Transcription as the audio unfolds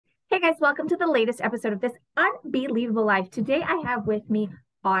Hey guys, welcome to the latest episode of this Unbelievable Life. Today I have with me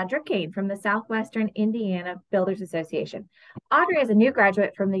Audra Kain from the Southwestern Indiana Builders Association. Audra is a new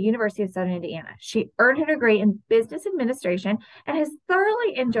graduate from the University of Southern Indiana. She earned her degree in business administration and has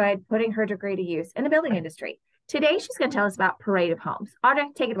thoroughly enjoyed putting her degree to use in the building industry. Today she's going to tell us about Parade of Homes. Audra,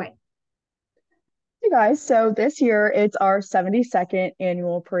 take it away. Hey guys, so this year it's our 72nd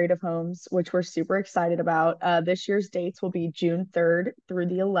annual Parade of Homes, which we're super excited about. This year's dates will be June 3rd through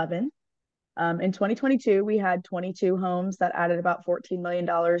the 11th. In 2022, we had 22 homes that added about $14 million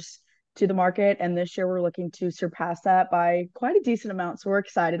to the market, and this year we're looking to surpass that by quite a decent amount. So we're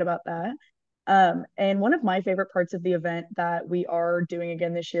excited about that. And one of my favorite parts of the event that we are doing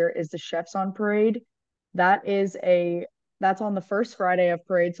again this year is the Chefs on Parade. That is a that's on the first Friday of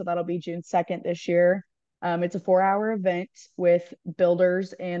parade, so that'll be June 2nd this year. It's a 4-hour event with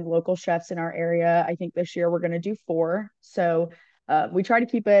builders and local chefs in our area. I think this year we're going to do four. So we try to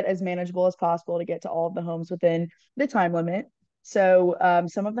keep it as manageable as possible to get to all of the homes within the time limit. So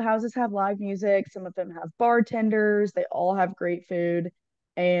some of the houses have live music, some of them have bartenders, they all have great food.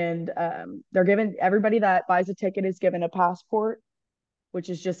 And they're given everybody that buys a ticket is given a passport, which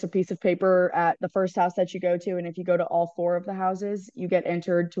is just a piece of paper at the first house that you go to. And if you go to all four of the houses, you get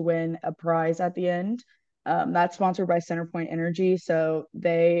entered to win a prize at the end. That's sponsored by Centerpoint Energy. So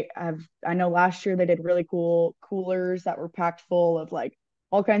I know last year they did really cool coolers that were packed full of like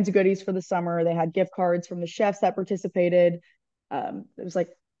all kinds of goodies for the summer. They had gift cards from the chefs that participated. It was like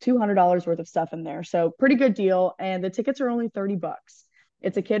 $200 worth of stuff in there. So pretty good deal. And the tickets are only $30.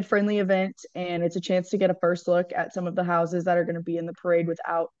 It's a kid-friendly event, and it's a chance to get a first look at some of the houses that are going to be in the parade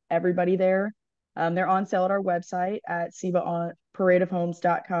without everybody there. They're on sale at our website at SIBA on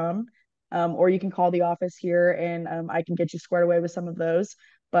paradeofhomes.com. Or you can call the office here and I can get you squared away with some of those.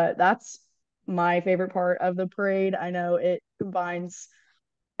 But that's my favorite part of the parade. I know it combines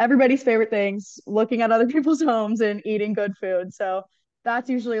everybody's favorite things, looking at other people's homes and eating good food. So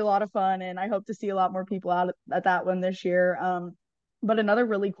that's usually a lot of fun. And I hope to see a lot more people out at that one this year. But another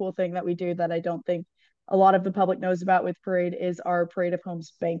really cool thing that we do that I don't think a lot of the public knows about with Parade is our Parade of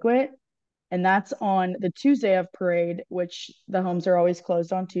Homes banquet. And that's on the Tuesday of Parade, which the homes are always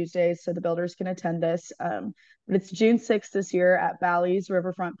closed on Tuesdays, so the builders can attend this. But it's June 6th this year at Bally's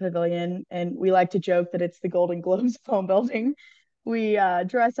Riverfront Pavilion. And we like to joke that it's the Golden Globes of home building. We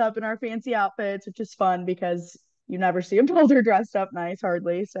dress up in our fancy outfits, which is fun because you never see a builder dressed up nice,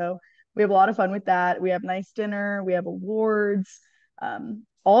 hardly. So we have a lot of fun with that. We have nice dinner, we have awards.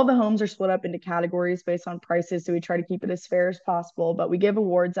 All of the homes are split up into categories based on prices, so we try to keep it as fair as possible. But we give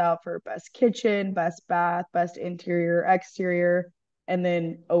awards out for best kitchen, best bath, best interior, exterior, and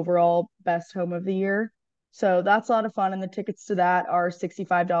then overall best home of the year. So that's a lot of fun. And the tickets to that are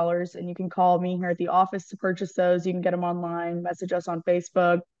 $65. And you can call me here at the office to purchase those. You can get them online, message us on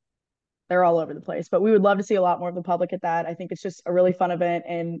Facebook. They're all over the place. But we would love to see a lot more of the public at that. I think it's just a really fun event.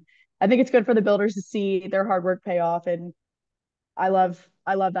 And I think it's good for the builders to see their hard work pay off. And I love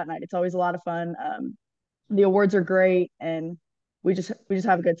that night. It's always a lot of fun. The awards are great and we just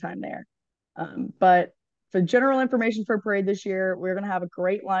have a good time there. But for general information for parade this year, we're going to have a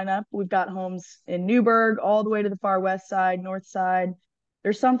great lineup. We've got homes in Newburgh all the way to the far west side, north side.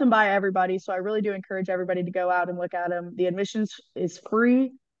 There's something by everybody, so I really do encourage everybody to go out and look at them. The admissions is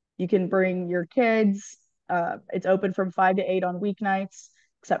free. You can bring your kids. It's open from 5 to 8 on weeknights,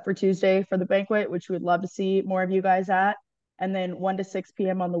 except for Tuesday for the banquet, which we would love to see more of you guys at. And then 1 to 6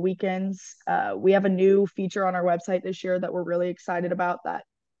 p.m. on the weekends. We have a new feature on our website this year that we're really excited about that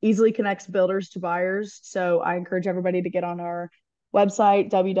easily connects builders to buyers. So I encourage everybody to get on our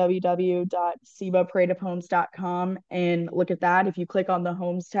website, www.sibaparadeofhomes.com, and look at that. If you click on the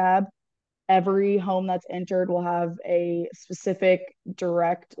homes tab, every home that's entered will have a specific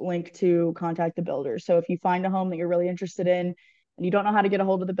direct link to contact the builder. So if you find a home that you're really interested in and you don't know how to get a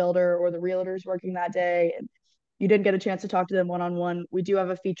hold of the builder or the realtor's working that day and you didn't get a chance to talk to them one-on-one, we do have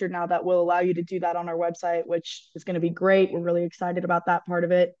a feature now that will allow you to do that on our website, which is going to be great. We're really excited about that part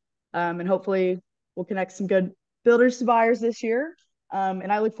of it. And hopefully we'll connect some good builders to buyers this year.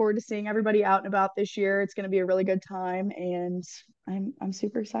 And I look forward to seeing everybody out and about this year. It's going to be a really good time, and I'm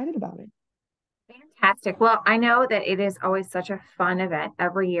super excited about it. Fantastic. Well, I know that it is always such a fun event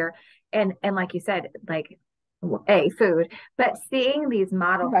every year. And like you said, like food, but seeing these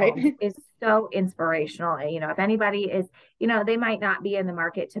model homes Right. is so inspirational. And, if anybody is, they might not be in the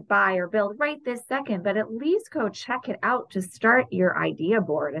market to buy or build right this second, but at least go check it out to start your idea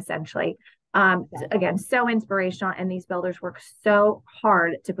board, essentially. Again, so inspirational, and these builders work so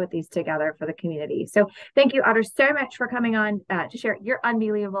hard to put these together for the community. So thank you, Audra, so much for coming on to share your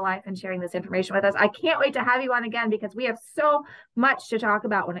unbelievable life and sharing this information with us. I can't wait to have you on again because we have so much to talk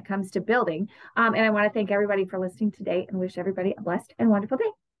about when it comes to building. And I want to thank everybody for listening today and wish everybody a blessed and wonderful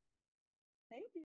day.